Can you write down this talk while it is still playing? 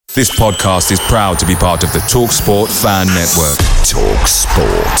This podcast is proud to be part of the TalkSport Fan Network.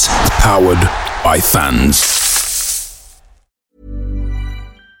 TalkSport. Powered by fans.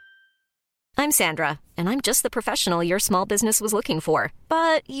 I'm Sandra, and I'm just the professional your small business was looking for.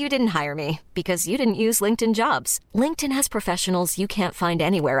 But you didn't hire me because you didn't use LinkedIn Jobs. LinkedIn has professionals you can't find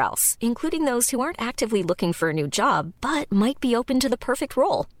anywhere else, including those who aren't actively looking for a new job, but might be open to the perfect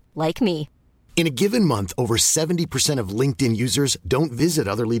role, like me. In a given month, over 70% of LinkedIn users don't visit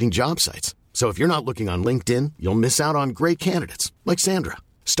other leading job sites. So if you're not looking on LinkedIn, you'll miss out on great candidates like Sandra.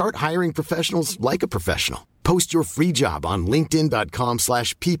 Start hiring professionals like a professional. Post your free job on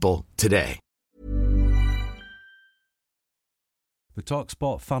linkedin.com/people today. The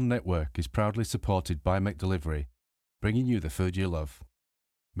TalkSport Fan Network is proudly supported by McDelivery, bringing you the food you love.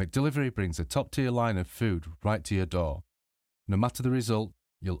 McDelivery brings a top-tier line of food right to your door. No matter the result,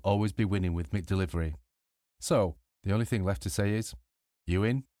 you'll always be winning with McDelivery. So, the only thing left to say is, you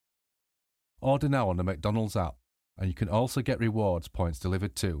in? Order now on the McDonald's app, and you can also get rewards points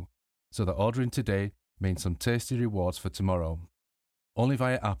delivered too, so that ordering today means some tasty rewards for tomorrow. Only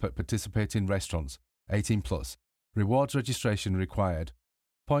via app at participating restaurants, 18 plus. Rewards registration required.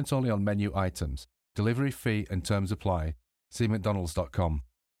 Points only on menu items. Delivery fee and terms apply. See mcdonalds.com.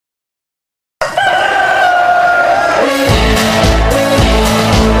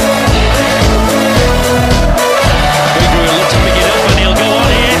 Will look to pick it up and he'll go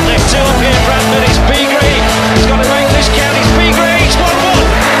on here. There's two up here, Bradford. It's Beagrie. He's got to make this count. It's Beagrie. It's 1-1.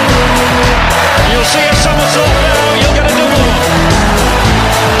 You'll see a somersault now. You'll get a double.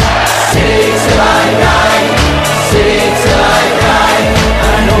 City till I die. City till I die.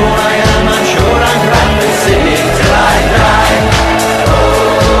 I know I am. I'm sure I'm Bradford. City till I die.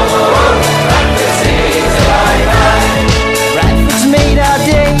 Oh, Bradford City till I die. Bradford's made our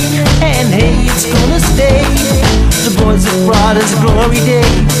day, and hey, it's gonna stay. The boys have brought us glory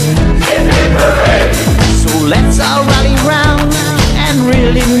days. So let's all rally round and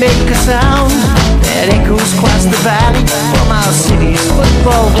really make a sound that echoes across the valley from our city's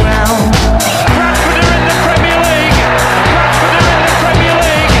football ground. Bradford are in the Premier League. Bradford are in the Premier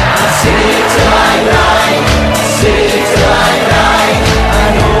League. City till I die. City till I die.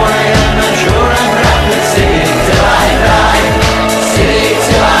 I know I am. I'm sure I'm Bradford. City till I die. City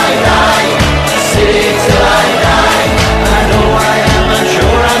till I die. City till I die. I know I am. I'm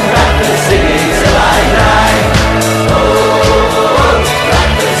sure I'm Bradford. City till I die. Oh,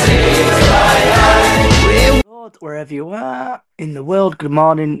 Bradford City till I die. Lord, wherever you are in the world, good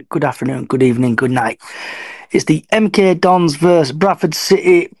morning, good afternoon, good evening, good night. It's the MK Dons vs Bradford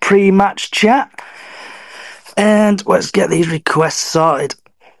City pre-match chat, and let's get these requests sorted.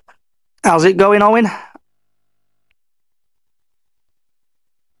 How's it going, Owen?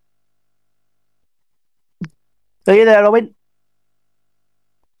 Are you there, Owen?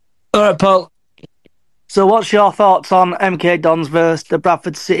 All right, Paul. So what's your thoughts on MK Dons versus the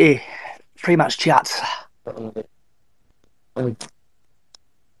Bradford City pre-match chat?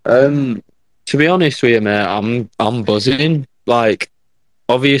 To be honest with you, mate, I'm buzzing. Like,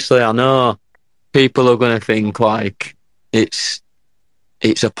 obviously, I know people are going to think like it's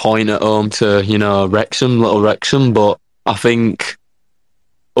a point at home to, you know, little Wrexham, but I think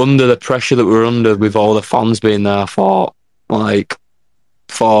under the pressure that we're under with all the fans being there, I thought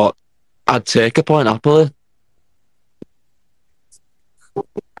I'd take a point happily.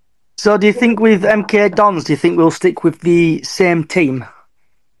 So do you think with MK Dons, do you think we'll stick with the same team?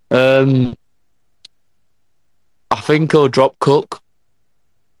 I think he'll drop Cook.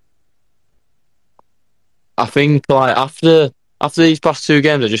 I think like after these past two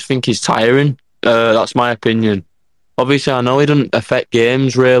games, I just think he's tiring. That's my opinion. Obviously, I know he doesn't affect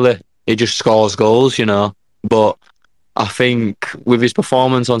games really. He just scores goals, you know. But I think with his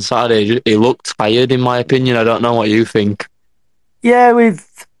performance on Saturday, he looked tired, in my opinion. I don't know what you think. Yeah,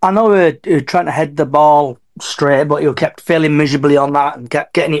 I know we're trying to head the ball straight, but he kept failing miserably on that and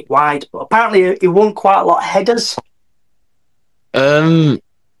kept getting it wide. But apparently, he won quite a lot of headers.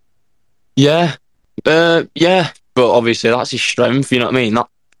 Yeah. But obviously, that's his strength. You know what I mean?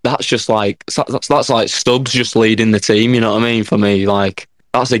 That's just like that's like Stubbs just leading the team. You know what I mean? For me, like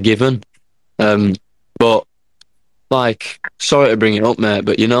that's a given. But like, sorry to bring it up, mate,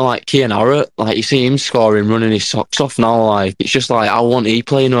 but you know, like Kian Harrott, like you see him scoring, running his socks off now. Like it's just like I want he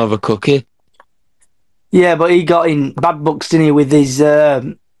playing over Cookie. Yeah, but he got in bad books, didn't he, with his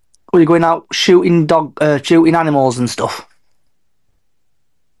going out shooting animals and stuff.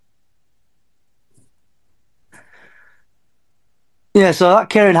 Yeah, so that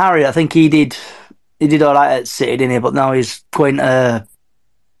Kieran Harry, I think he did all right at City, didn't he? But now he's going to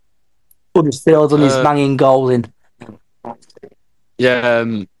Huddersfield and he's banging goals in. Yeah,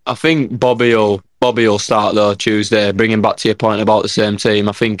 I think Bobby will start though Tuesday. Bringing back to your point about the same team,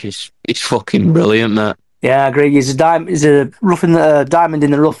 I think he's fucking brilliant, mate. Yeah, I agree. He's a diamond in the rough,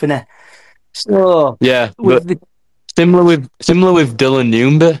 innit? So Yeah, with but similar with Dylan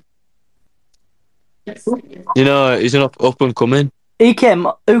Newby. You know, he's an up and coming. who came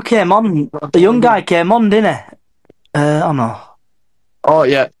on? The young guy came on, didn't he? Oh no. Oh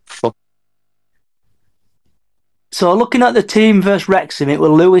yeah. Fuck. So looking at the team versus Wrexham, it were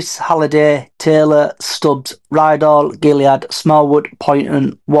Lewis, Halliday, Taylor, Stubbs, Rydal, Gilead, Smallwood,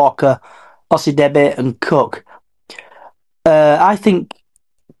 Poynton, Walker, Ossie and Cook. I think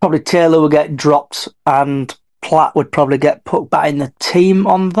probably Taylor will get dropped and Platt would probably get put back in the team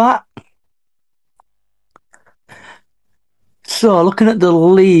on that. So looking at the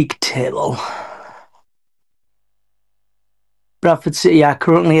league table, Bradford City are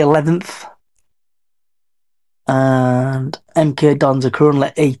currently 11th. And MK Dons are currently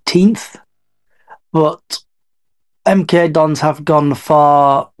 18th. But MK Dons have gone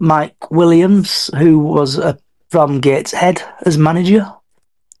for Mike Williams, who was from Gateshead as manager.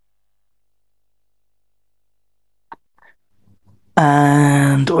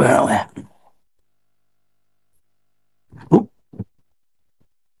 And where are we? Oh.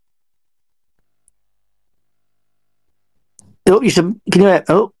 Oh, can you hear?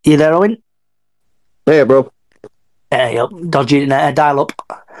 Oh, you there, Owen? Hey, bro. Hey, dodgy internet, dial up.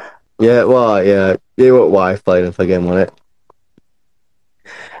 Yeah, well, yeah, you were Wi-Fi if I get on it.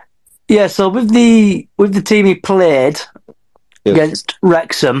 Yeah, so with the team he played against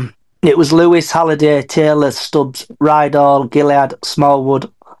Wrexham, it was Lewis, Halliday, Taylor, Stubbs, Rydal, Gilead,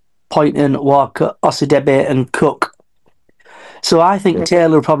 Smallwood, Poynton, Walker, Ossie and Cook. So I think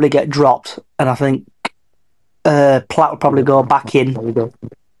Taylor will probably get dropped, and I think Platt will probably go back in.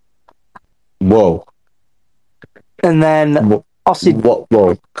 Whoa. And then Ossie... What?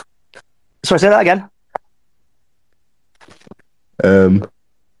 Whoa. Sorry, say that again.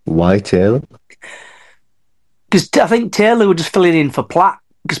 Why Taylor? Because I think Taylor was just filling in for Platt,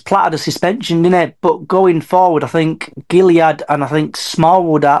 because Platt had a suspension, didn't it? But going forward, I think Gilead and I think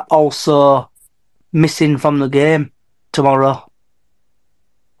Smallwood are also missing from the game tomorrow.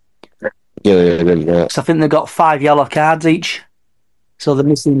 Yeah. Because I think they've got 5 yellow cards each. So they're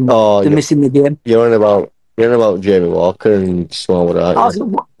missing missing the game. You're on about Jamie Walker and Smallwood, aren't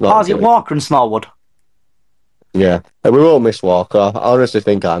you? How's it Walker and Smallwood? Yeah. We won't miss Walker. I honestly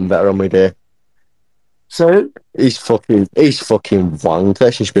think I'm better on my day. So He's fucking wanked.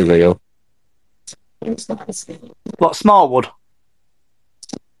 Let's just be real. what, Smallwood?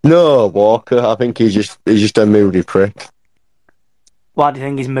 No, Walker. I think he's just a moody prick. Why do you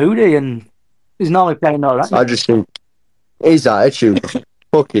think he's moody and he's normally playing all right? I just think his attitude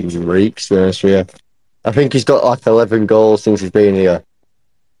fucking reeks, yeah. I think he's got like 11 goals since he's been here.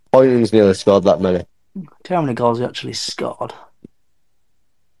 Poynton's nearly scored that many. How many goals he actually scored?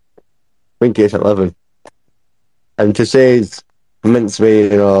 I think it's 11. And to say he's meant to be,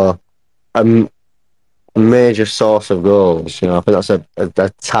 a major source of goals, I think that's a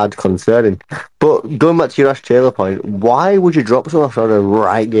tad concerning. But going back to your Ash Taylor point, why would you drop someone after a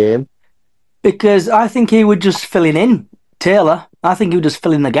right game? Because I think he would just filling in. Taylor, I think he would just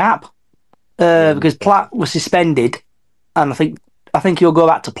fill in the gap. Because Platt was suspended, and I think he'll go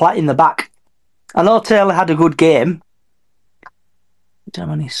back to Platt in the back. I know Taylor had a good game.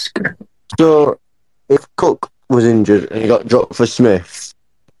 So, if Cook was injured and he got dropped for Smith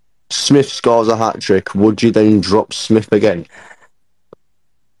scores a hat-trick, would you then drop Smith again?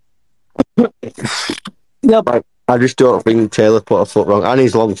 Yep. I just don't think Taylor put a foot wrong, and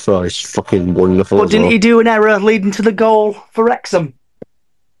his long throw is fucking wonderful. But didn't he do an error leading to the goal for Wrexham?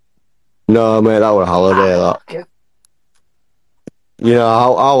 No, mate, that was Halliday, that. Okay. You know,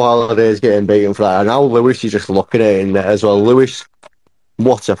 how Halliday's getting beaten for that, and how Lewis is just looking at it in there as well. Lewis,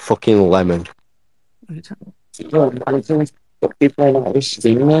 what a fucking lemon. How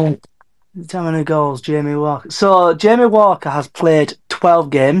many goals Jamie Walker? So, Jamie Walker has played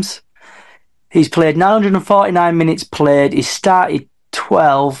 12 games. He's played 949 minutes played. He started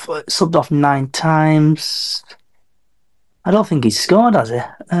 12, subbed off 9 times. I don't think he's scored, has he?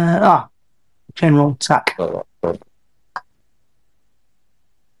 General attack.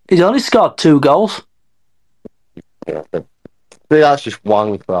 He's only scored 2 goals. Yeah, that's just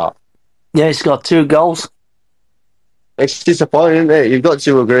one crap. Yeah, he scored 2 goals. It's disappointing, isn't it? You've got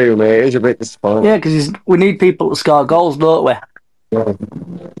to agree with me. It is a bit disappointing. Yeah, because we need people to score goals, don't we? Yeah.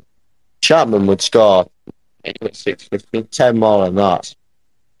 Chapman would score 10 more than that.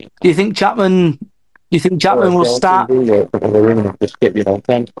 Do you think Chapman will start? Well,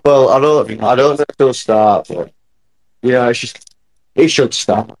 I don't know if he'll start, but it's just He should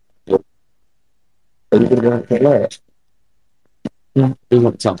start. Are you going to go a bit late? Yeah, he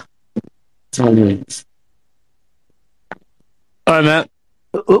went top. 10 minutes. Alright, mate.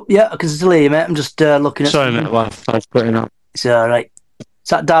 Oh, yeah, I can still hear you, mate. I'm just looking at. Sorry, mate. Wi-Fi's putting up. It's all right. It's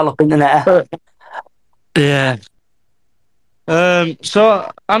that dial-up internet. Yeah.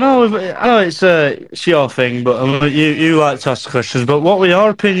 So I know it's your thing, but you like to ask questions. But what were your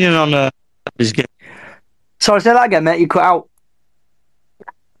opinion on this game? Sorry, say that again, mate. You cut out.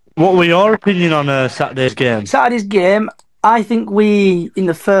 What were your opinion on Saturday's game? Saturday's game, I think we, in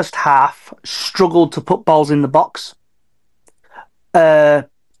the first half, struggled to put balls in the box. The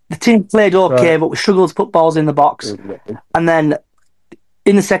team played okay, but we struggled to put balls in the box. And then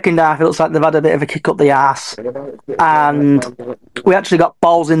in the second half, it looks like they've had a bit of a kick up the arse. And we actually got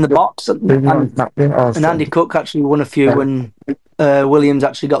balls in the box. And Andy Cook actually won a few when Williams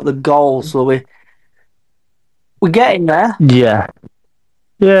actually got the goal. So we're getting there. Yeah.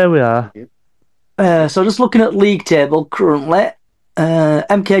 Yeah, we are. So just looking at league table currently,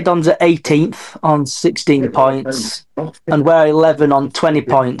 MK Dons are 18th on 16 points, and we're 11 on 20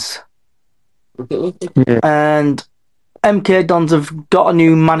 points. Yeah. And MK Dons have got a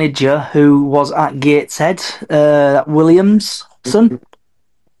new manager who was at Gateshead, Williamson.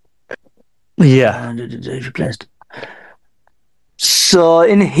 Yeah. He's replaced. So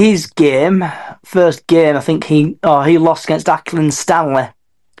in his first game, I think he lost against Ackland Stanley.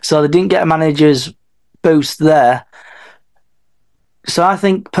 So they didn't get a manager's boost there. So I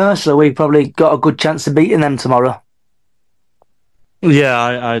think, personally, we probably got a good chance of beating them tomorrow. Yeah,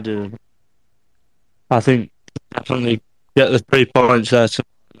 I do. I think definitely get the 3 points there to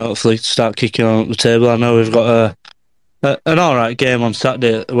hopefully start kicking on up the table. I know we've got an alright game on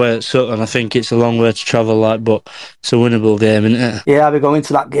Saturday away at Sutton. I think it's a long way to travel, but it's a winnable game, isn't it? Yeah, I'll be going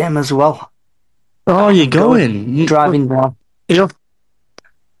to that game as well. Oh, you're going? Driving down.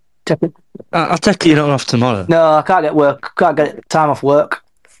 I take it you're not off tomorrow. No, I can't get time off work.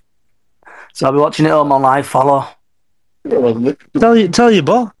 So I'll be watching it home on live follow. Tell your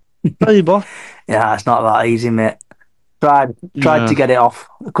boss. Yeah, it's not that easy, mate. Tried to get it off.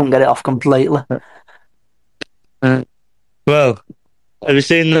 I couldn't get it off completely. Well, have you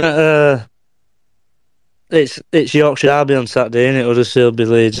seen that? It's Yorkshire Derby on Saturday, and it Huddersfield v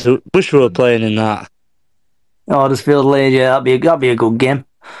Leeds. Wish we were playing in that. Oh, Huddersfield Leeds, yeah, that'd be a good game.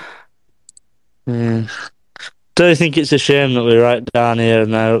 Yeah. Do you think it's a shame that we're right down here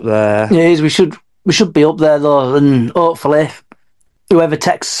and they're up there? Yeah, we should be up there though, and hopefully, whoever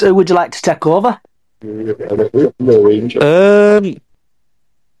takes, who would you like to take over?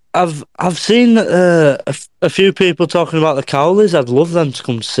 I've seen a few people talking about the Cowleys. I'd love them to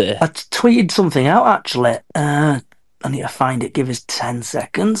come to City. I tweeted something out actually. I need to find it. Give us 10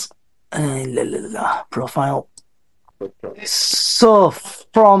 seconds. Profile. So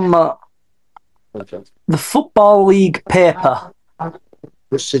from the Football League paper,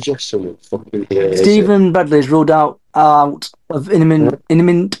 Stephen Bradley's ruled out of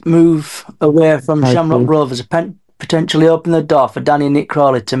imminent move away from Shamrock Rovers, potentially open the door for Danny and Nick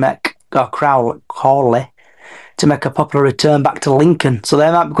Crowley to make a popular return back to Lincoln. So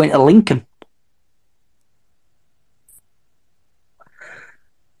they might be going to Lincoln.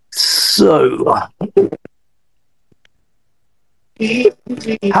 So,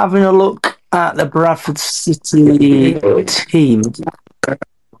 having a look at the Bradford City team.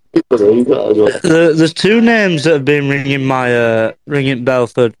 There's two names that have been ringing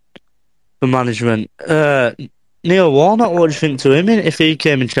Belford for management. Neil Warnock, what do you think to him if he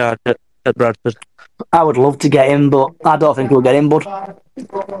came in charge at Bradford? I would love to get him, but I don't think we'll get him, bud.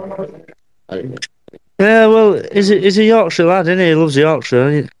 Yeah, well, he's a Yorkshire lad, isn't he? He loves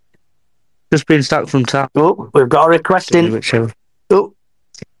Yorkshire. Just been sacked from town. Oh, we've got a request in. Oh,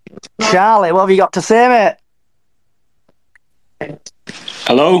 Charlie, what have you got to say, mate?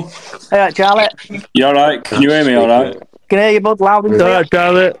 Hello? Hey, Charlie. You alright? Can you hear me alright? Can hear you, bud, loud and clear. Alright,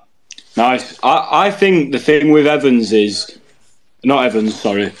 Charlie. Nice. I think the thing with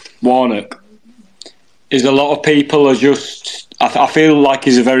Warnock, is a lot of people are just... I feel like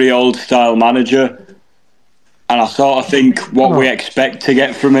he's a very old-style manager, and I sort of think what we expect to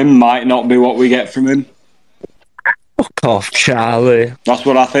get from him might not be what we get from him. Fuck off, Charlie. That's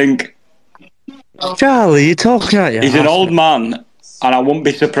what I think. Charlie, you're talking at you. He's an old man, and I wouldn't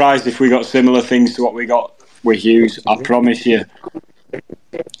be surprised if we got similar things to what we got with Hughes, I promise you.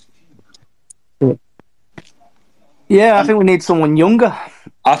 Yeah, I think we need someone younger.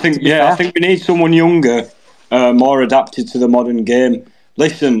 I think we need someone younger, more adapted to the modern game.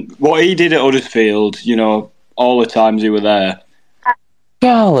 Listen, what he did at Huddersfield, all the times he were there.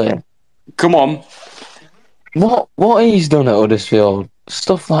 Charlie. Come on. what he's done at Huddersfield,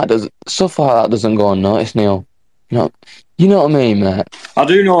 stuff like that doesn't go unnoticed, Neil. You know what I mean, mate? I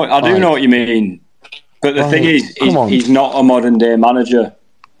do know what you mean. But the thing is, he's not a modern day manager.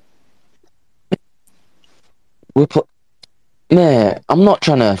 Mate, I'm not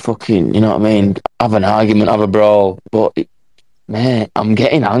trying to fucking, you know what I mean, have an argument, have a brawl, but mate, I'm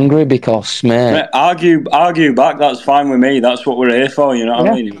getting angry because, mate, argue back. That's fine with me. That's what we're here for. You know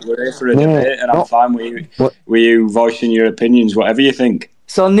what I mean? We're here for a debate, and I'm fine with you voicing your opinions, whatever you think.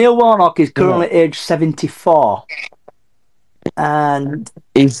 So Neil Warnock is currently aged 74, and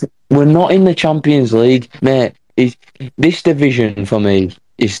we're not in the Champions League, mate. This division for me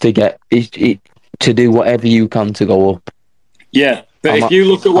is to do whatever you can to go up. Yeah, but if you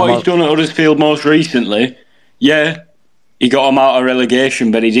look at what he's done at Huddersfield most recently, yeah, he got him out of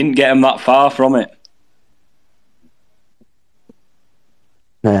relegation, but he didn't get him that far from it.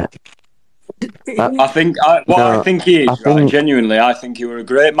 Yeah. I think he is, right? Genuinely, I think he was a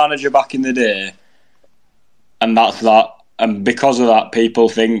great manager back in the day, and that's that. And because of that, people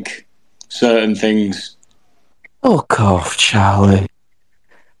think certain things. Fuck off, Charlie.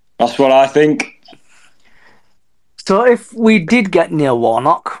 That's what I think. So if we did get Neil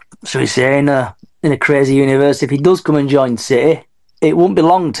Warnock, so we say in a crazy universe, if he does come and join City, it won't be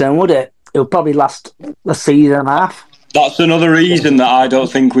long term, would it? It'll probably last a season and a half. That's another reason that I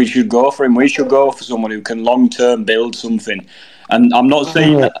don't think we should go for him. We should go for someone who can long term build something. And I'm not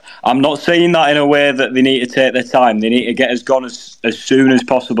saying that in a way that they need to take their time. They need to get us gone as soon as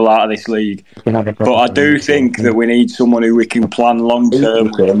possible out of this league. But I do think that we need someone who we can plan long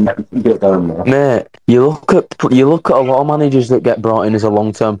term. Mate, you look at a lot of managers that get brought in as a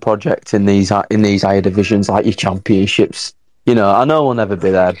long term project in these higher divisions, like your championships. You know, I know we'll never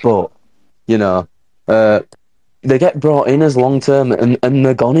be there, but you know, they get brought in as long term, and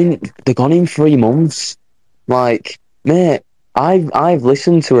they're gone in 3 months. Like, mate. I've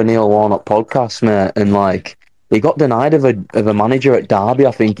listened to a Neil Warnock podcast, mate, and like he got denied of a manager at Derby,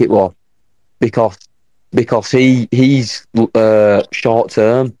 I think it was, because he's short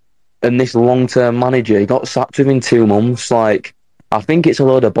term, and this long term manager he got sacked within 2 months. Like, I think it's a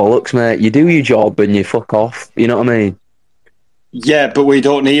load of bollocks, mate. You do your job and you fuck off. You know what I mean? Yeah, but we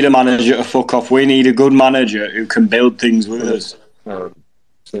don't need a manager to fuck off. We need a good manager who can build things with us.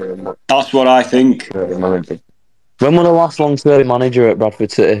 That's what I think. When was the last long-term manager at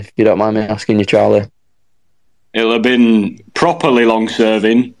Bradford City, if you don't mind me asking you, Charlie? It'll have been properly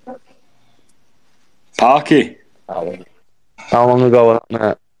long-serving. Parky. How long ago was that,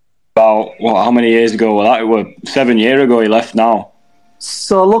 mate? About, how many years ago was that? It was 7 years ago he left now.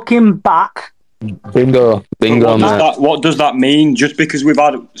 So looking back... Bingo, mate. What does that mean? Just because we've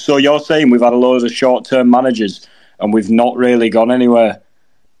had... So you're saying we've had a load of short-term managers and we've not really gone anywhere?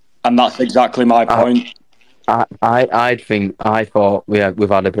 And that's exactly my point. I thought we've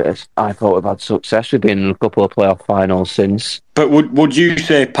had success. We've been in a couple of playoff finals since. But would you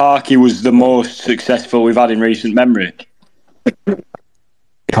say Parky was the most successful we've had in recent memory?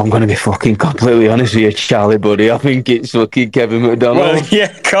 If I'm going to be fucking completely honest with you, Charlie, buddy, I think it's fucking Kevin McDonald. Well,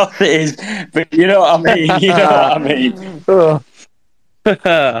 yeah, of course it is. But you know what I mean. You know what I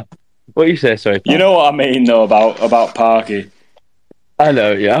mean. What you say, sorry? Pal? You know what I mean, though, about Parky. I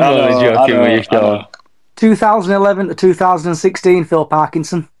know, yeah. I'm only joking with you, Sean. 2011 to 2016, Phil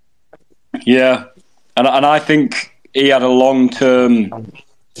Parkinson. Yeah, and I think he had a long-term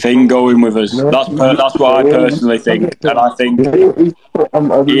thing going with us. That's what I personally think, and I think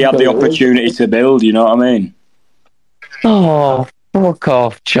he had the opportunity to build. You know what I mean? Oh, fuck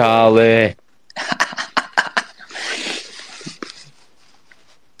off, Charlie.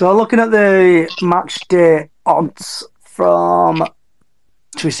 So looking at the match day odds from,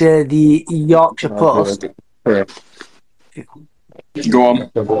 should we say, the Yorkshire Post? Go on.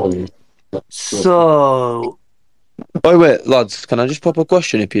 So... Oh, wait, lads, can I just pop a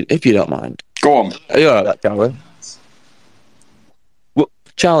question if you don't mind? Go on. Are you alright, Charlie?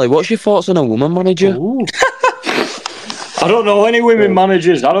 Charlie, what's your thoughts on a woman manager? I don't know any women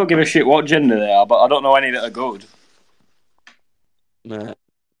managers. I don't give a shit what gender they are, but I don't know any that are good. Nah.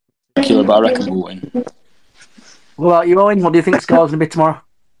 But I reckon we'll win. What about you, Owen? What do you think the score's going to be tomorrow?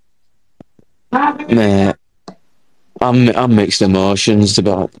 Mate, I'm mixed emotions, to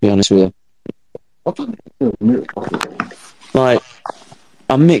be honest with you. Like,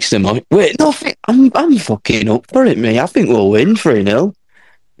 I'm mixed emotions. Wait, no, I'm fucking up for it, mate. I think we'll win 3-0.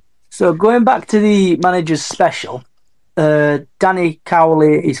 So going back to the manager's special, Danny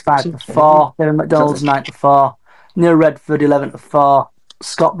Cowley is 5-4, Kevin McDonald's 9-4, Neil Redford 11-4,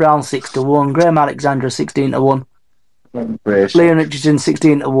 Scott Brown 6-1, Graham Alexander 16-1, Liam Richardson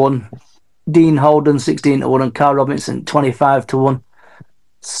 16-1, Dean Holden 16-1, and Carl Robinson 25-1.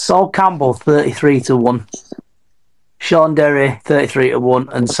 Sol Campbell 33-1. Sean Derry 33-1,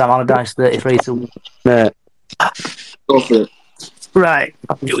 and Sam Allardyce 33-1. Go for it. Right,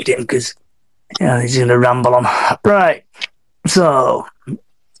 I'll do it in because he's going to ramble on. Right, so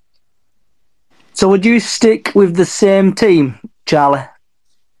would you stick with the same team, Charlie?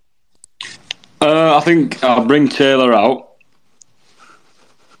 I think I'll bring Taylor out.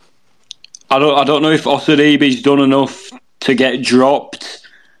 I don't know if Osadibi's done enough to get dropped,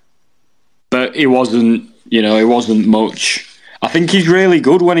 but he wasn't much. I think he's really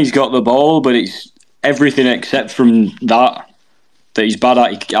good when he's got the ball, but it's everything except from that he's bad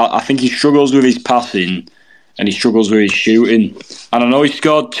at. I think he struggles with his passing and he struggles with his shooting. And I know he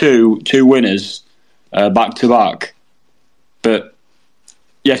scored two winners back to back, but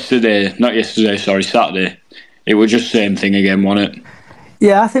Saturday, it was just the same thing again, wasn't it?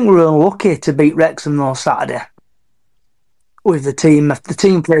 Yeah, I think we were unlucky to beat Wrexham on Saturday with the team. The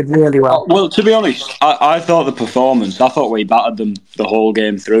team played really well. Well, to be honest, I thought the performance, I thought we battered them the whole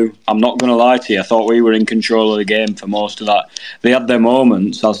game through. I'm not going to lie to you. I thought we were in control of the game for most of that. They had their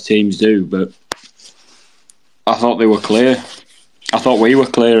moments, as teams do, but I thought they were clear. I thought we were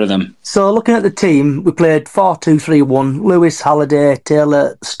clear of them. So looking at the team, we played 4-2-3-1. Lewis, Halliday,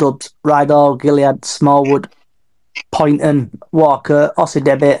 Taylor, Stubbs, Rydal, Gilead, Smallwood, Poynton, Walker,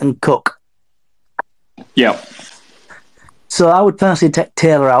 Osidebe and Cook. Yeah. So I would personally take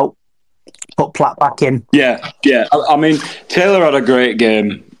Taylor out, put Platt back in. Yeah. I mean, Taylor had a great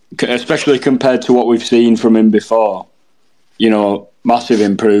game, especially compared to what we've seen from him before. Massive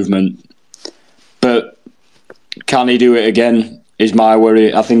improvement. But can he do it again is my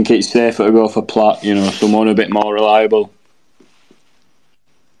worry. I think it's safer to go for Platt, someone a bit more reliable.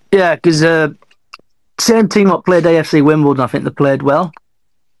 Yeah, because same team that played AFC Wimbledon, I think they played well.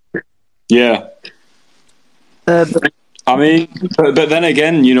 Yeah. But then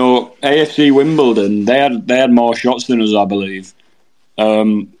again, AFC Wimbledon, they had more shots than us, I believe.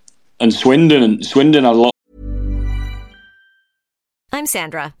 And Swindon had a lot. I'm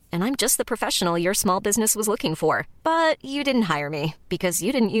Sandra, and I'm just the professional your small business was looking for. But you didn't hire me because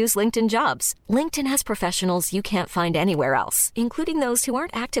you didn't use LinkedIn Jobs. LinkedIn has professionals you can't find anywhere else, including those who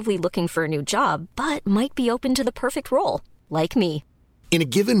aren't actively looking for a new job, but might be open to the perfect role, like me. In a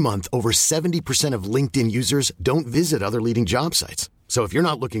given month, over 70% of LinkedIn users don't visit other leading job sites. So if you're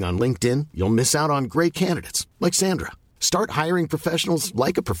not looking on LinkedIn, you'll miss out on great candidates like Sandra. Start hiring professionals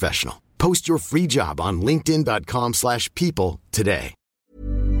like a professional. Post your free job on linkedin.com/people today.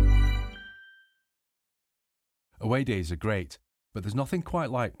 Away days are great, but there's nothing quite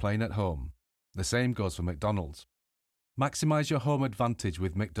like playing at home. The same goes for McDonald's. Maximise your home advantage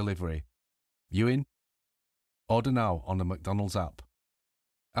with McDelivery. You in? Order now on the McDonald's app.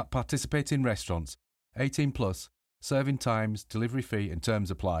 At participating restaurants, 18 plus, serving times, delivery fee and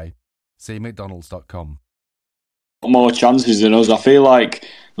terms apply. See mcdonalds.com. More chances than us. I feel like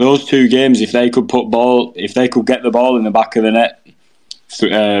those two games, if they could get the ball in the back of the net,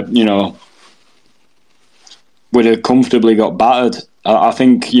 would have comfortably got battered. I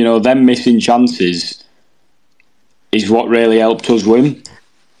think, them missing chances is what really helped us win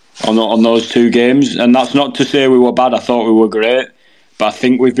on those two games. And that's not to say we were bad. I thought we were great. But I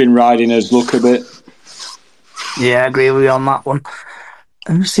think we've been riding his luck a bit. Yeah, I agree with you on that one.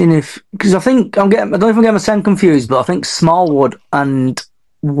 I'm just seeing because I don't know if I'm getting myself confused, but I think Smallwood and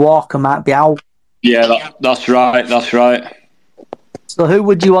Walker might be out. Yeah, that's right. So who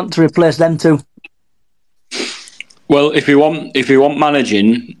would you want to replace them two? Well, if you want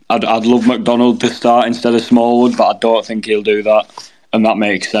managing, I'd love McDonald to start instead of Smallwood, but I don't think he'll do that, and that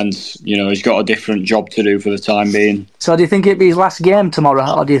makes sense. He's got a different job to do for the time being. So do you think it'd be his last game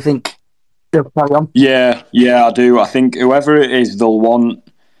tomorrow, or do you think they'll carry on? Yeah, I do. I think whoever it is, they'll want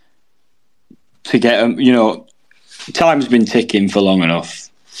to get him. Time's been ticking for long enough,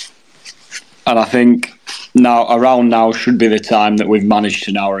 and I think around now should be the time that we've managed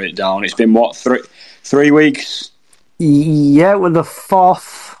to narrow it down. It's been 3 weeks. Yeah, with the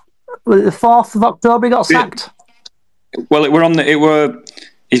 4th of October, he got sacked. Well,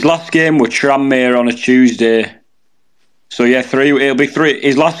 his last game was Tranmere on a Tuesday. So yeah, it'll be 3.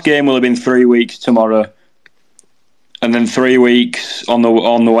 His last game will have been 3 weeks tomorrow, and then 3 weeks on the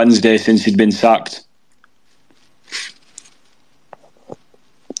Wednesday since he'd been sacked.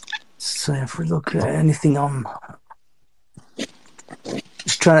 So if we look at anything on,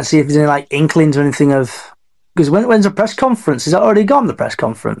 just trying to see if there's any inklings or anything of. Because when's the press conference? Is that already gone, the press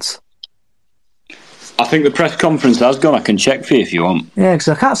conference? I think the press conference has gone. I can check for you if you want. Yeah, because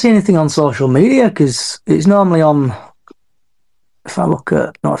I can't see anything on social media because it's normally on if I look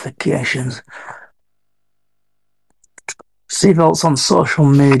at notifications, see votes on social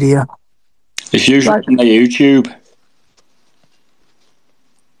media. It's usually on the YouTube.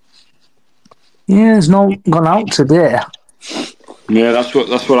 Yeah, it's not gone out today. Yeah, that's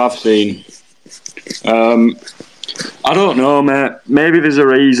what I've seen. I don't know, mate. Maybe there's a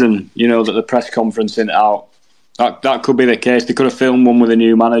reason, that the press conference isn't out. That could be the case. They could have filmed one with a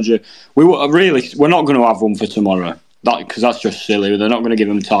new manager. We're not going to have one for tomorrow. Because that's just silly. They're not going to give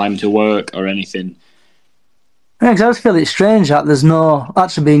them time to work or anything. Yeah, because I just feel it's strange that there's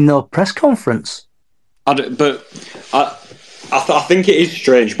actually been no press conference. I think it is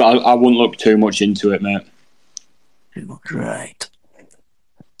strange, but I wouldn't look too much into it, mate. Right.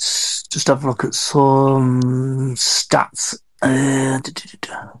 Just have a look at some stats.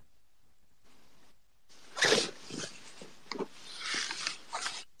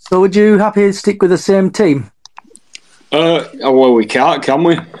 So would you happy to stick with the same team? Well, we can't, can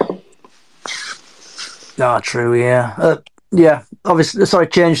we? True, yeah. Yeah, obviously,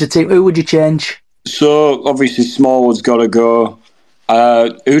 change the team. Who would you change? So, obviously, Smallwood's got to go.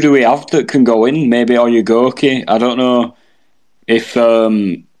 Who do we have that can go in? Maybe Oyugoki. I don't know if...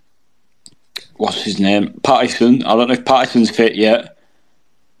 what's his name? Pattison. I don't know if Pattison's fit yet.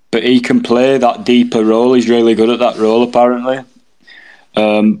 But he can play that deeper role. He's really good at that role, apparently.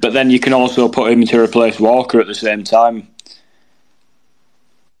 But then you can also put him to replace Walker at the same time.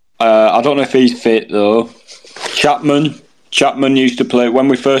 I don't know if he's fit, though. Chapman used to play... When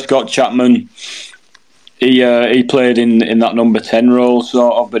we first got Chapman... He played in that number 10 role,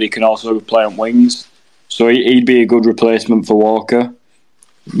 sort of, but he can also play on wings. So he'd be a good replacement for Walker.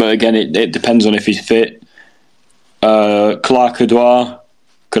 But again, it depends on if he's fit. Clark Edouard,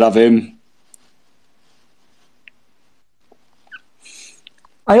 could have him.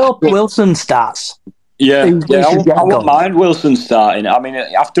 I hope Wilson starts. Yeah, I wouldn't mind Wilson starting. I mean,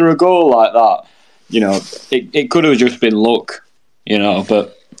 after a goal like that, it could have just been luck,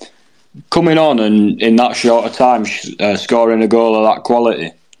 but... Coming on and in that short of time scoring a goal of that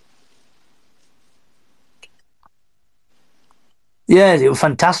quality. Yeah, it was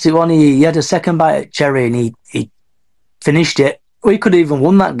fantastic one. He had a second bite at cherry and he finished it. We could have even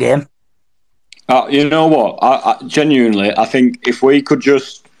won that game. You know what? I genuinely, I think if we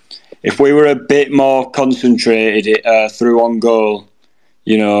were a bit more concentrated through on goal,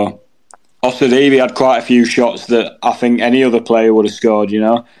 Osadivi had quite a few shots that I think any other player would have scored,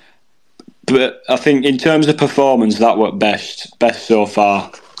 But I think in terms of performance, that worked best so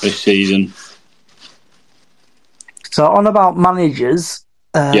far this season. So on about managers,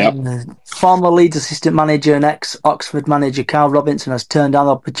 former Leeds assistant manager and ex-Oxford manager Carl Robinson has turned down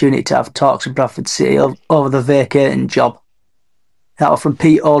the opportunity to have talks with Bradford City over the vacating job. That was from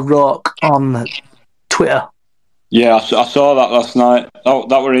Pete O'Rourke on Twitter. Yeah, I saw that last night. Oh,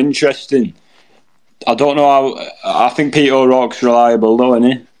 that were interesting. I don't know how... I think Pete O'Rourke's reliable, though,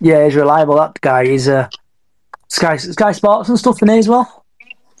 isn't he? Yeah, he's reliable, that guy. He's Sky Sports and stuff in here as well.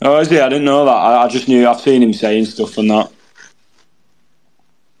 Oh, is he? I didn't know that. I just knew... I've seen him saying stuff and that.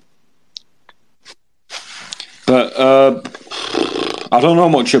 But I don't know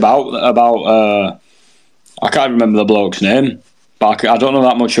much about I can't remember the bloke's name, but I don't know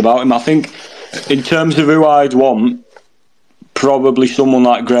that much about him. I think in terms of who I'd want, probably someone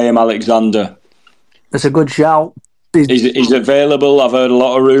like Graham Alexander. That's a good shout. He's available. I've heard a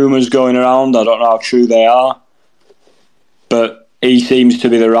lot of rumours going around. I don't know how true they are, but he seems to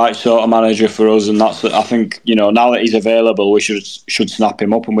be the right sort of manager for us. And that's, I think, now that he's available, we should snap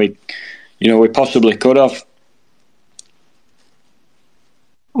him up, and we possibly could have.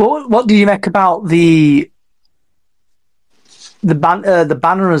 What do you make about the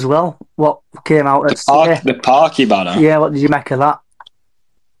banner as well? What came out at the Parky banner? Yeah, what did you make of that?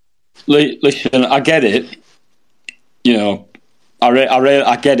 Listen, I get it.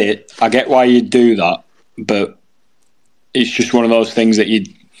 I get it. I get why you do that, but it's just one of those things that you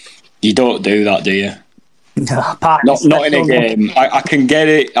don't do that, do you? No, not in a game. I can get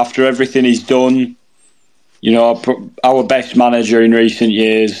it after everything he's done. Our best manager in recent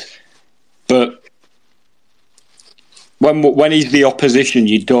years, but when he's the opposition,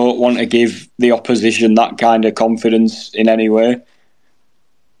 you don't want to give the opposition that kind of confidence in any way.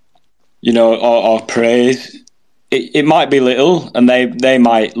 Or praise. It might be little, and they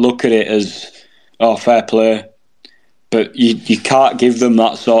might look at it as, fair play. But you can't give them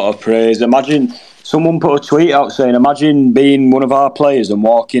that sort of praise. Imagine someone put a tweet out saying, imagine being one of our players and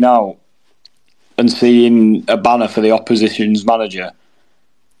walking out and seeing a banner for the opposition's manager.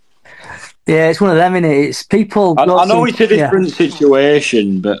 Yeah, it's one of them, innit? It's people... I know it's a different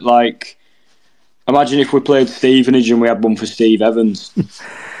situation, but Imagine if we played Stevenage and we had one for Steve Evans.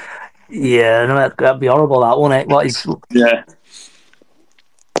 Yeah, no, that'd be horrible, that, wouldn't it? Yeah.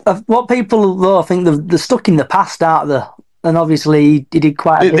 What people, though, I think they're stuck in the past, aren't they? And obviously, he did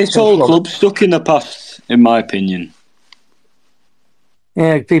quite a bit. This whole club's stuck in the past, in my opinion.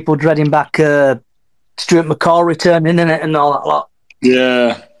 Yeah, people dreading back Stuart McCall returning, innit, and all that lot.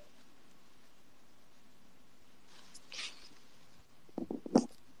 Yeah.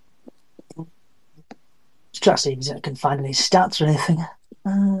 Just trying to see if I can find any stats or anything.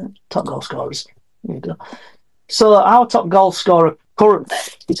 Top goal scorers. There you go. So our top goal scorer currently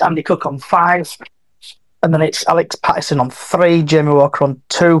is Andy Cook on 5, and then it's Alex Patterson on 3, Jamie Walker on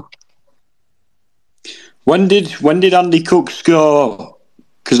 2. When did Andy Cook score?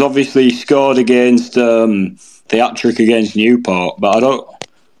 Because obviously he scored against the hat-trick against Newport, but I don't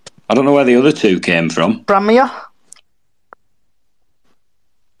know where the other two came from. Tranmere.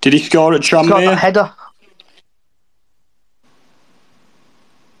 Did he score at Tranmere? Scored that header.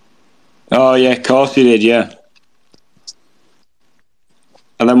 Oh yeah, of course he did. Yeah.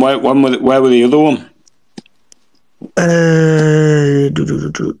 And then where were the other one?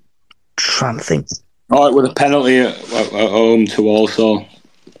 Trying to think. Oh, it was a penalty at home to Walsall.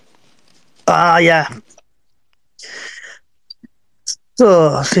 Yeah.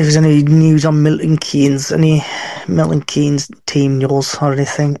 So, see if there's any news on Milton Keynes. Any Milton Keynes team news or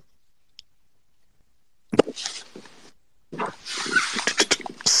anything.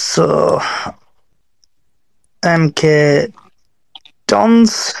 So, MK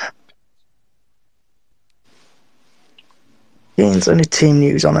Dons. Keynes, any team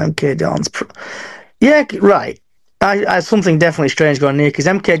news on MK Dons? Yeah, right. I something definitely strange going on here because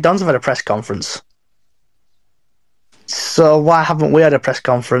MK Dons have had a press conference. So why haven't we had a press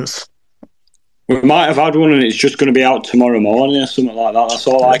conference? We might have had one and it's just going to be out tomorrow morning or something like that. That's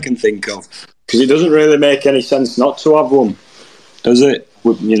all I can think of. Because it doesn't really make any sense not to have one, does it?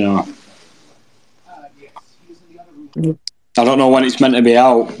 You know. I don't know when it's meant to be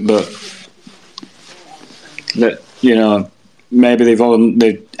out, but that, you know, maybe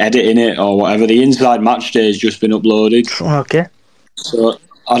they're editing it or whatever. The Inside Match Day has just been uploaded. Okay. So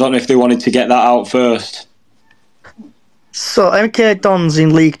I don't know if they wanted to get that out first. So MK Dons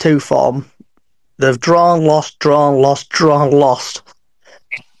in League 2 form. They've drawn, lost.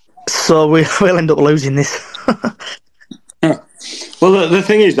 So we'll end up losing this. Well, the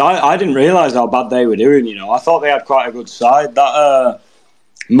thing is, I didn't realise how bad they were doing, you know. I thought they had quite a good side. That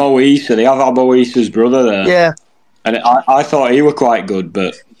Mo Issa, they have Mo Issa's brother there. Yeah. And I thought he were quite good,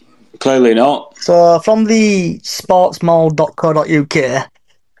 but clearly not. So from the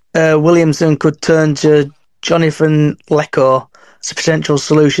sportsmall.co.uk, Williamson could turn to Jonathan Lecco as a potential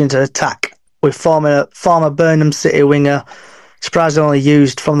solution to attack, with former Burnham City winger surprisingly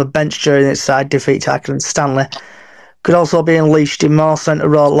used from the bench during its side defeat to Ackland Stanley. Could also be unleashed in more centre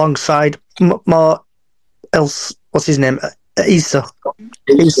role alongside what's his name? Issa. Yeah,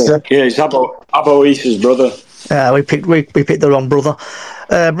 it's Abo Issa's brother. We picked the wrong brother.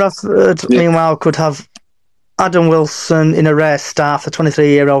 Bradford, meanwhile, could have Adam Wilson in a rare start. The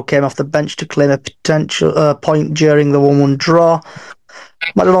 23-year-old came off the bench to claim a potential point during the 1-1 draw.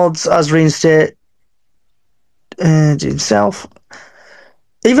 McDonald's has reinstated himself.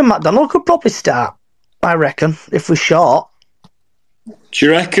 Even McDonald could probably start, I reckon, if we're short. Do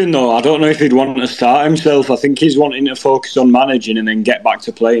you reckon, though? I don't know if he'd want to start himself. I think he's wanting to focus on managing and then get back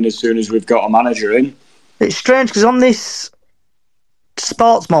to playing as soon as we've got a manager in. It's strange because on this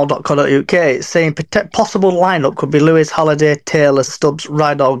sportsmall.co.uk it's saying possible lineup could be Lewis, Halliday, Taylor, Stubbs,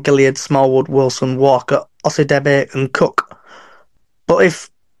 Rydal, Gilead, Smallwood, Wilson, Walker, Ossidebe and Cook. But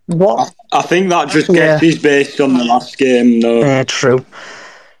I think that just guesses based on the last game, though. Yeah, true.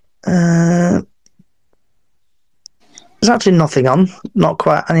 There's actually nothing on. Not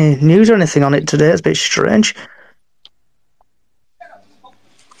quite any news or anything on it today. It's a bit strange.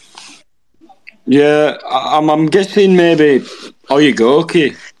 Yeah, I'm guessing maybe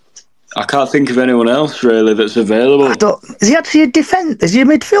Oyegoki. I can't think of anyone else really that's available. Is he actually a defender? Is he a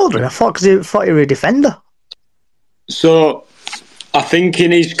midfielder? I thought he was a defender. So, I think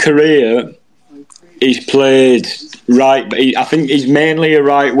in his career he's played right, but I think he's mainly a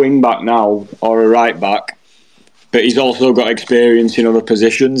right wing back now or a right back. But he's also got experience in other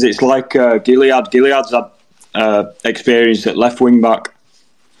positions. It's like Gilead. Gilead's had experience at left wing back.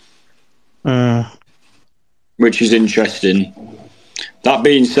 Which is interesting. That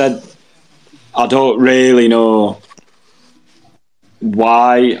being said, I don't really know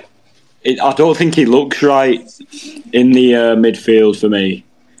why. I don't think he looks right in the midfield for me.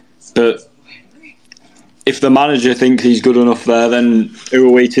 But if the manager thinks he's good enough there, then who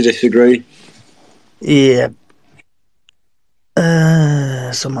are we to disagree? Yeah.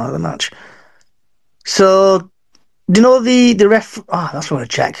 Some other match. So, do you know the ref? Ah, that's what I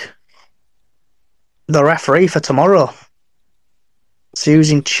want to check. The referee for tomorrow. So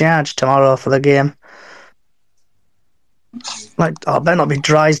who's in charge tomorrow for the game? Like, oh, it better not be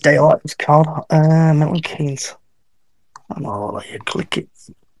Drysdale. What it's called? Milton Keynes. I don't know. I'll let you click it.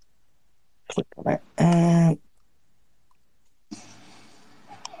 Click on it.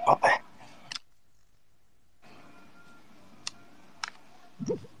 Copy.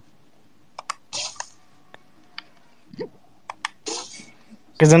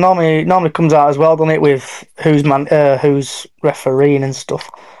 Because it normally comes out as well, doesn't it, with who's refereeing and stuff.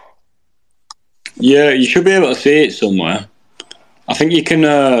 Yeah, you should be able to see it somewhere. I think you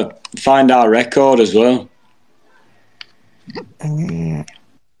can find our record as well.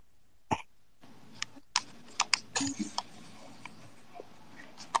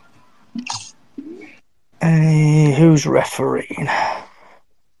 Who's refereeing?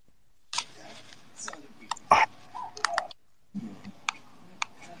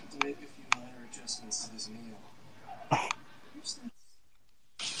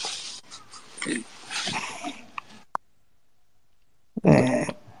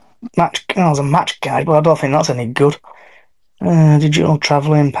 There's a match guide, but I don't think that's any good. Digital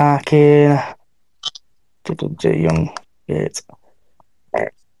travelling, parking. Young kids.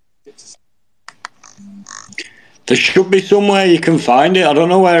 There should be somewhere you can find it. I don't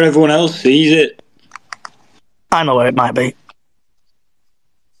know where everyone else sees it. I know where it might be.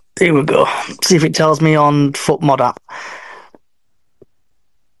 Here we go. See if it tells me on FootMod app.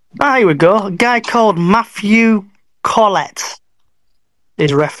 Here we go. A guy called Matthew Collette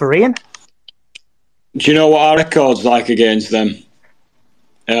is refereeing. Do you know what our record's like against them?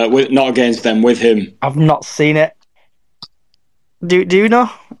 Not against them, with him. I've not seen it. Do you know?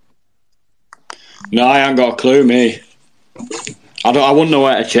 No, I ain't got a clue, me. I wouldn't know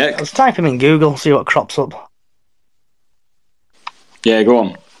where to check. Let's type him in Google, see what crops up. Yeah, go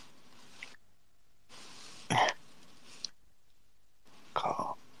on.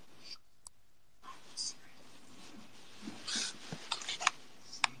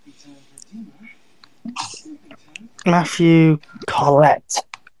 Matthew Collette,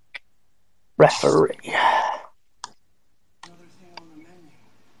 referee.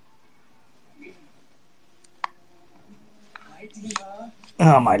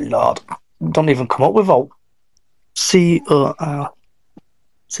 Oh my lord! Don't even come up with all. COR.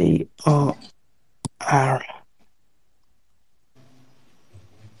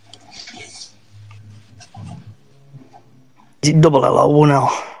 Is it double L or one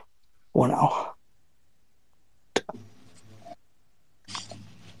L? One L.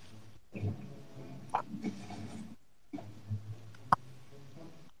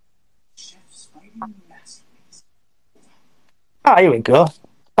 Here we go.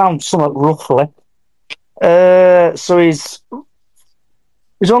 Found something roughly. So his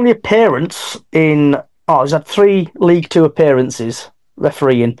only appearance in... he's had 3 League 2 appearances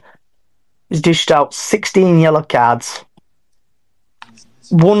refereeing. He's dished out 16 yellow cards,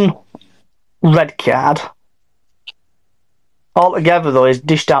 1 red card. Altogether, though, he's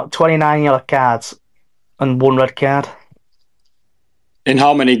dished out 29 yellow cards and 1 red card. In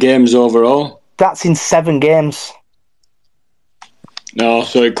how many games overall? That's in 7 games. No,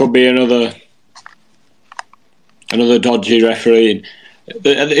 so it could be another dodgy refereeing.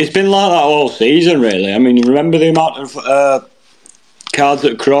 It's been like that all season, really. I mean, you remember the amount of cards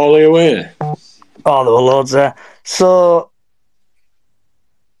at Crawley away? Oh, there were loads there. So,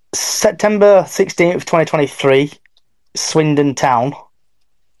 September 16th, 2023, Swindon Town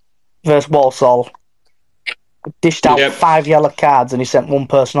versus Walsall. Dished out 5 yellow cards and he sent 1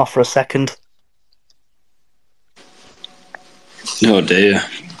 person off for a second. Oh dear.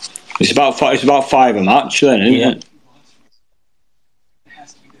 It's about 5 a match then, isn't it?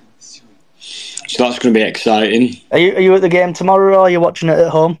 So that's going to be exciting. Are you at the game tomorrow or are you watching it at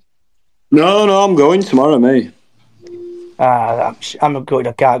home? No, I'm going tomorrow, mate. I'm good.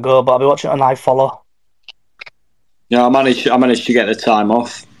 I can't go, but I'll be watching it on iFollow. Yeah, I managed to get the time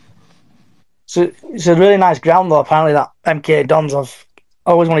off. So it's a really nice ground, though. Apparently, that MK Dons. I've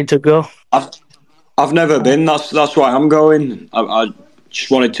always wanted to go. I've never been. That's why I'm going. I just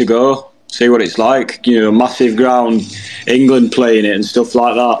wanted to go, see what it's like. You know, massive ground, England playing it and stuff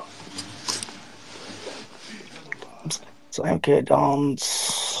like that. So MK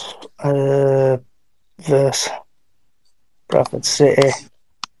Dons versus Bradford City.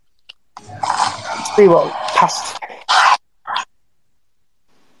 Let's see what past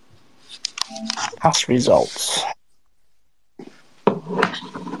results.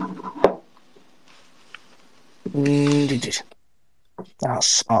 That's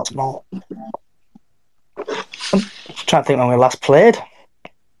smart. I'm trying to think when we last played.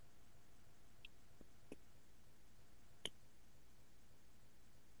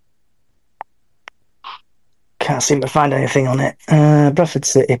 Can't seem to find anything on it. Bradford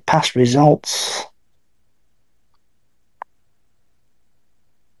City, past results.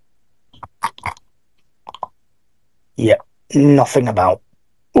 Yeah, nothing about.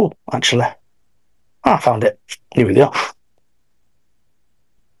 Oh, actually. I found it. Here we go.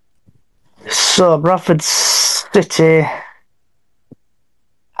 So, Bradford City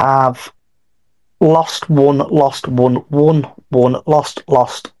have lost, won, lost, won, won, lost,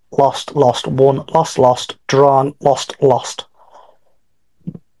 won, lost, drawn, lost.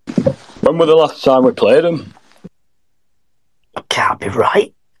 When was the last time we played them? Can't be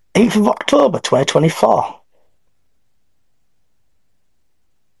right. 8th of October 2024.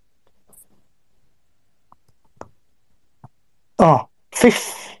 Oh,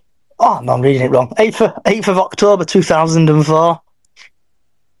 5th. Oh, no, I'm reading it wrong. 8th of October 2004.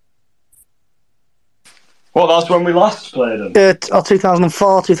 Well, that's when we last played them.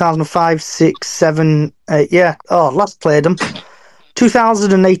 2004, 2005, 6, 7, 8. Yeah. Oh, last played them.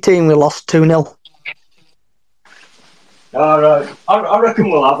 2018, we lost 2-0. All right. I reckon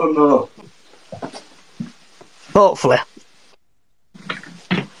we'll have them, though. Hopefully.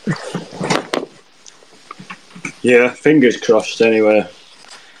 Yeah, fingers crossed, anyway.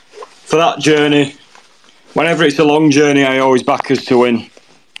 For that journey, whenever it's a long journey, I always back us to win.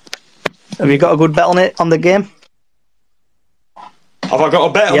 Have you got a good bet on it, on the game? Have I got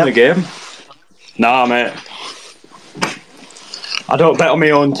a bet on the game? Nah, mate. I don't bet on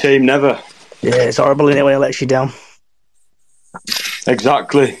my own team, never. Yeah, it's horrible in it when it lets you down.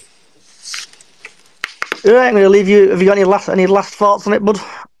 Exactly. All right, I'm going to leave you. Have you got any last thoughts on it, bud?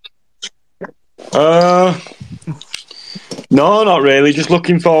 No, not really. Just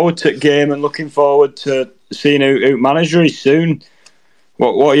looking forward to the game and looking forward to seeing who manager is soon.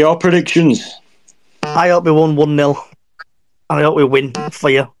 What are your predictions? I hope we won 1-0. And I hope we win for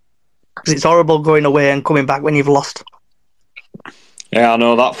you. Because it's horrible going away and coming back when you've lost. Yeah, I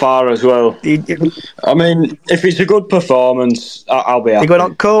know that far as well. I mean, if it's a good performance, I'll be happy. You going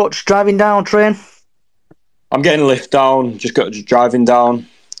on coach, driving down, train? I'm getting a lift down, just driving down.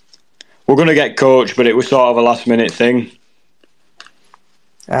 We're going to get coach, but it was sort of a last minute thing.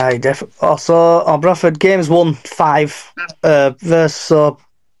 Aye, definitely. Also, Bradford games won 5. Versus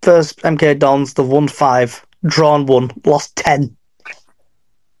MK Dons, they've won 5, drawn 1, lost 10.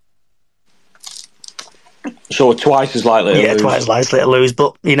 So twice as likely to lose. Yeah, twice as likely to lose,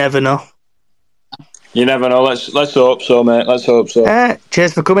 but you never know. You never know. Let's hope so, mate. Let's hope so.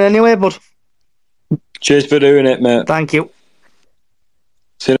 Cheers for coming anyway, bud. Cheers for doing it, mate. Thank you.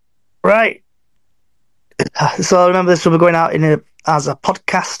 See you. Right. So remember, this will be going out as a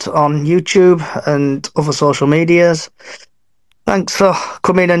podcast on YouTube and other social medias. Thanks for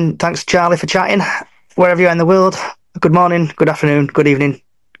coming, and thanks, Charlie, for chatting. Wherever you are in the world, good morning, good afternoon, good evening,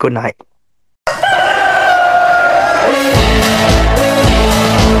 good night.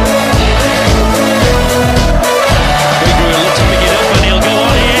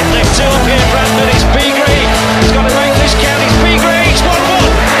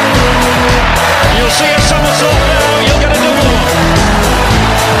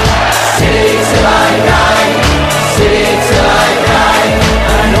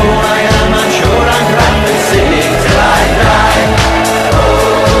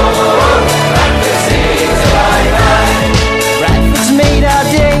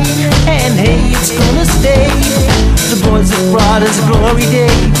 Brought us glory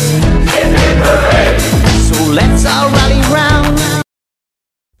days. So let's all rally round.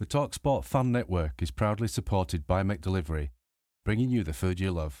 The TalkSport Fan Network is proudly supported by McDelivery, bringing you the food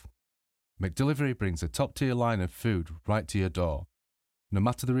you love. McDelivery brings a top-tier line of food right to your door. No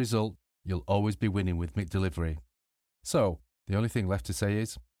matter the result, you'll always be winning with McDelivery. So, the only thing left to say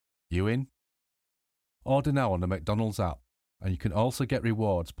is, you in? Order now on the McDonald's app, and you can also get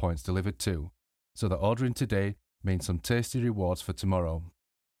rewards points delivered too, so that ordering today means some tasty rewards for tomorrow.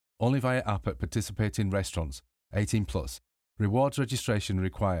 Only via app at participating restaurants. 18 plus. Rewards registration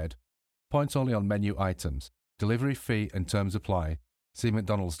required. Points only on menu items. Delivery fee and terms apply. See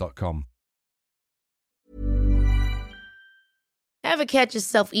mcdonalds.com. Ever catch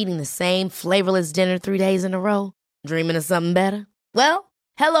yourself eating the same flavorless dinner 3 days in a row? Dreaming of something better? Well,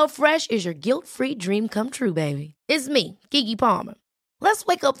 HelloFresh is your guilt-free dream come true, baby. It's me, Keke Palmer. Let's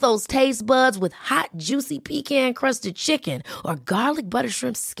wake up those taste buds with hot, juicy pecan-crusted chicken or garlic butter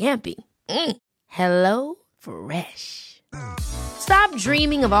shrimp scampi. Hello Fresh. Stop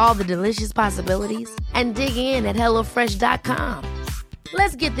dreaming of all the delicious possibilities and dig in at HelloFresh.com.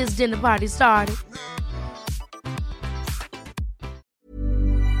 Let's get this dinner party started.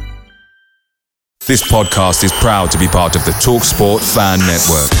 This podcast is proud to be part of the TalkSport Fan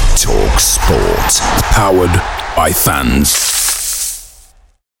Network. TalkSport. Powered by fans.